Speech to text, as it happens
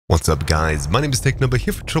What's up guys, my name is TechNumber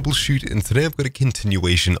here for Troubleshoot, and today I've got a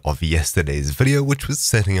continuation of yesterday's video, which was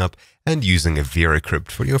setting up and using a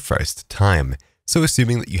VeraCrypt for your first time. So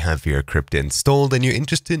assuming that you have VeraCrypt installed and you're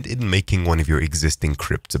interested in making one of your existing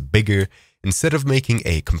crypts bigger, instead of making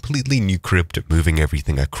a completely new crypt, moving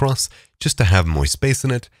everything across just to have more space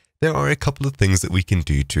in it, there are a couple of things that we can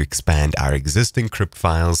do to expand our existing crypt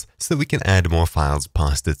files so that we can add more files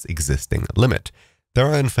past its existing limit. There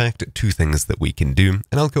are in fact two things that we can do,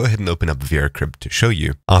 and I'll go ahead and open up VeraCrypt to show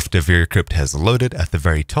you. After VeraCrypt has loaded, at the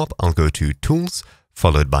very top I'll go to Tools,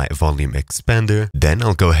 followed by Volume Expander. Then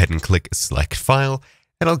I'll go ahead and click Select File,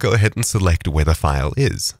 and I'll go ahead and select where the file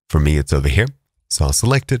is. For me it's over here, so I'll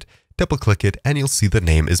select it, double click it, and you'll see the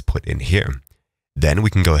name is put in here. Then we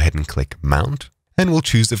can go ahead and click Mount, and we'll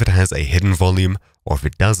choose if it has a hidden volume or if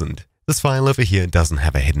it doesn't. This file over here doesn't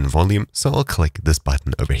have a hidden volume, so I'll click this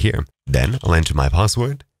button over here. Then I'll enter my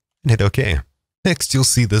password and hit OK. Next, you'll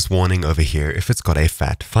see this warning over here if it's got a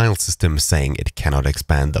fat file system saying it cannot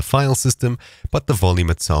expand the file system, but the volume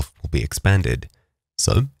itself will be expanded.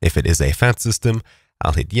 So if it is a fat system,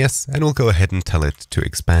 I'll hit yes, and we'll go ahead and tell it to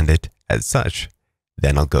expand it as such.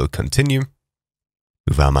 Then I'll go continue,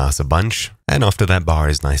 move our mouse a bunch, and after that bar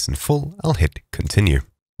is nice and full, I'll hit continue.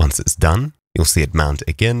 Once it's done, you'll see it mount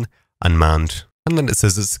again, unmount, and then it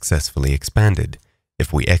says it's successfully expanded.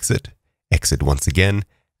 If we exit once again,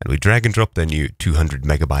 and we drag and drop the new 200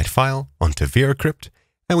 megabyte file onto VeraCrypt,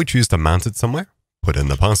 and we choose to mount it somewhere, put in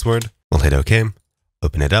the password, we'll hit OK,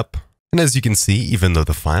 open it up, and as you can see, even though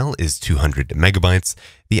the file is 200 megabytes,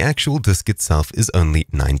 the actual disk itself is only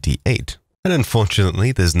 98. And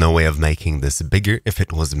unfortunately, there's no way of making this bigger if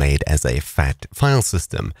it was made as a fat file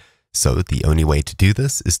system. So the only way to do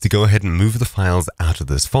this is to go ahead and move the files out of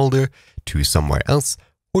this folder to somewhere else,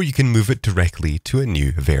 or you can move it directly to a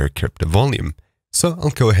new VeraCrypt volume. So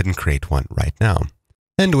I'll go ahead and create one right now.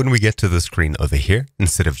 And when we get to the screen over here,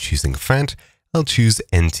 instead of choosing fat, I'll choose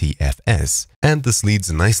NTFS. And this leads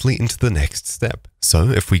nicely into the next step. So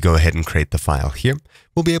if we go ahead and create the file here,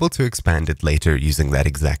 we'll be able to expand it later using that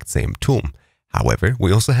exact same tool. However,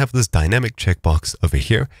 we also have this dynamic checkbox over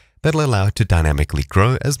here that'll allow it to dynamically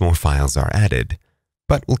grow as more files are added.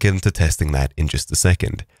 But we'll get into testing that in just a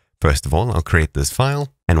second. First of all, I'll create this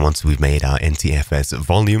file, and once we've made our NTFS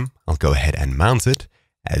volume, I'll go ahead and mount it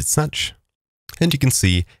as such. And you can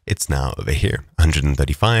see it's now over here,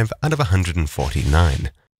 135 out of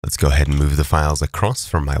 149. Let's go ahead and move the files across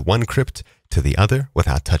from my one crypt to the other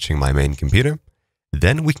without touching my main computer.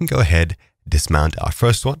 Then we can go ahead, dismount our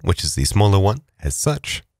first one, which is the smaller one, as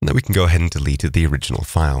such. And then we can go ahead and delete the original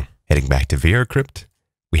file. Heading back to VeraCrypt,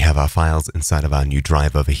 we have our files inside of our new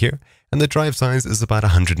drive over here, and the drive size is about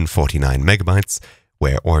 149 megabytes,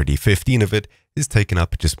 where already 15 of it is taken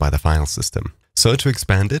up just by the file system. So to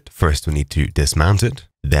expand it, first we need to dismount it,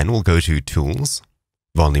 then we'll go to Tools,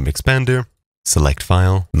 Volume Expander, select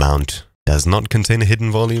File, Mount, does not contain a hidden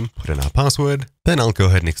volume, put in our password, then I'll go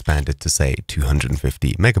ahead and expand it to say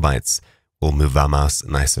 250 megabytes. We'll move our mouse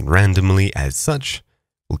nice and randomly as such.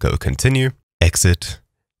 We'll go continue, exit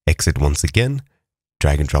once again,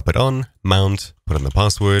 drag and drop it on, mount, put in the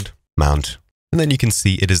password, mount, and then you can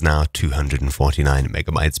see it is now 249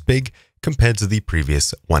 megabytes big compared to the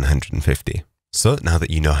previous 150. So now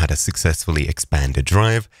that you know how to successfully expand a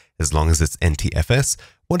drive, as long as it's NTFS,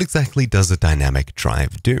 what exactly does a dynamic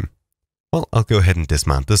drive do? Well, I'll go ahead and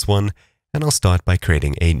dismount this one, and I'll start by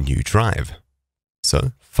creating a new drive.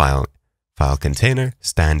 So file container,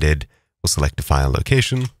 standard, we'll select a file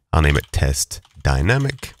location, I'll name it test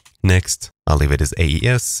dynamic, next, I'll leave it as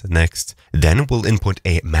AES, next, then we'll input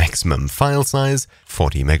a maximum file size,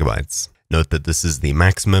 40 megabytes. Note that this is the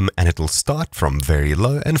maximum and it'll start from very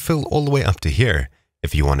low and fill all the way up to here.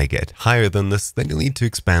 If you want to get higher than this, then you'll need to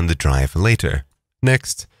expand the drive later.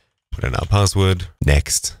 Next, put in our password,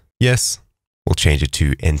 next, yes, we'll change it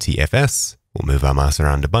to NTFS, we'll move our mouse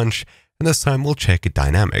around a bunch, and this time we'll check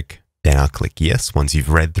dynamic. Then I'll click yes once you've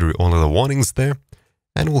read through all of the warnings there,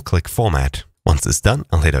 and we'll click format. Once it's done,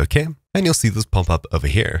 I'll hit OK, and you'll see this pop up over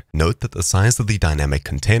here. Note that the size of the dynamic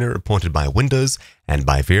container reported by Windows and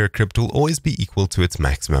by VeraCrypt will always be equal to its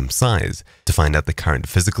maximum size. To find out the current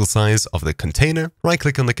physical size of the container,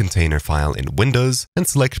 right-click on the container file in Windows and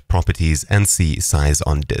select Properties and see Size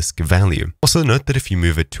on Disk Value. Also note that if you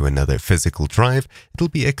move it to another physical drive, it'll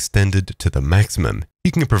be extended to the maximum.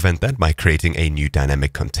 You can prevent that by creating a new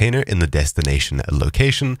dynamic container in the destination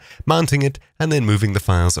location, mounting it, and then moving the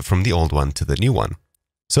files from the old one to the new one.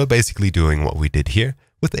 So basically doing what we did here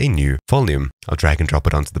with a new volume. I'll drag and drop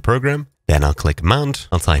it onto the program, then I'll click Mount,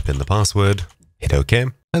 I'll type in the password, hit OK,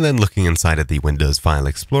 and then looking inside of the Windows File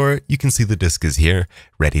Explorer, you can see the disk is here,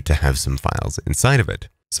 ready to have some files inside of it.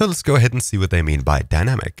 So let's go ahead and see what they mean by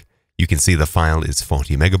dynamic. You can see the file is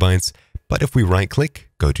 40 megabytes, but if we right-click,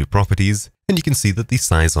 go to Properties, and you can see that the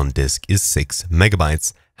size on disk is 6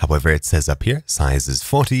 megabytes. However, it says up here, size is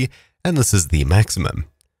 40, and this is the maximum.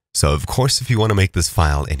 So of course, if you want to make this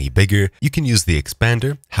file any bigger, you can use the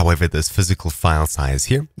expander. However, this physical file size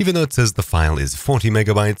here, even though it says the file is 40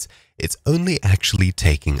 megabytes, it's only actually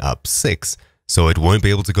taking up 6. So it won't be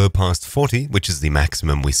able to go past 40, which is the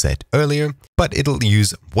maximum we set earlier, but it'll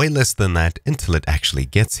use way less than that until it actually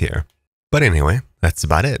gets here. But anyway, that's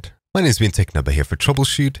about it. My name's been TechNubber here for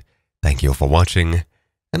Troubleshoot. Thank you all for watching,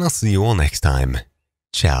 and I'll see you all next time.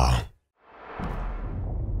 Ciao.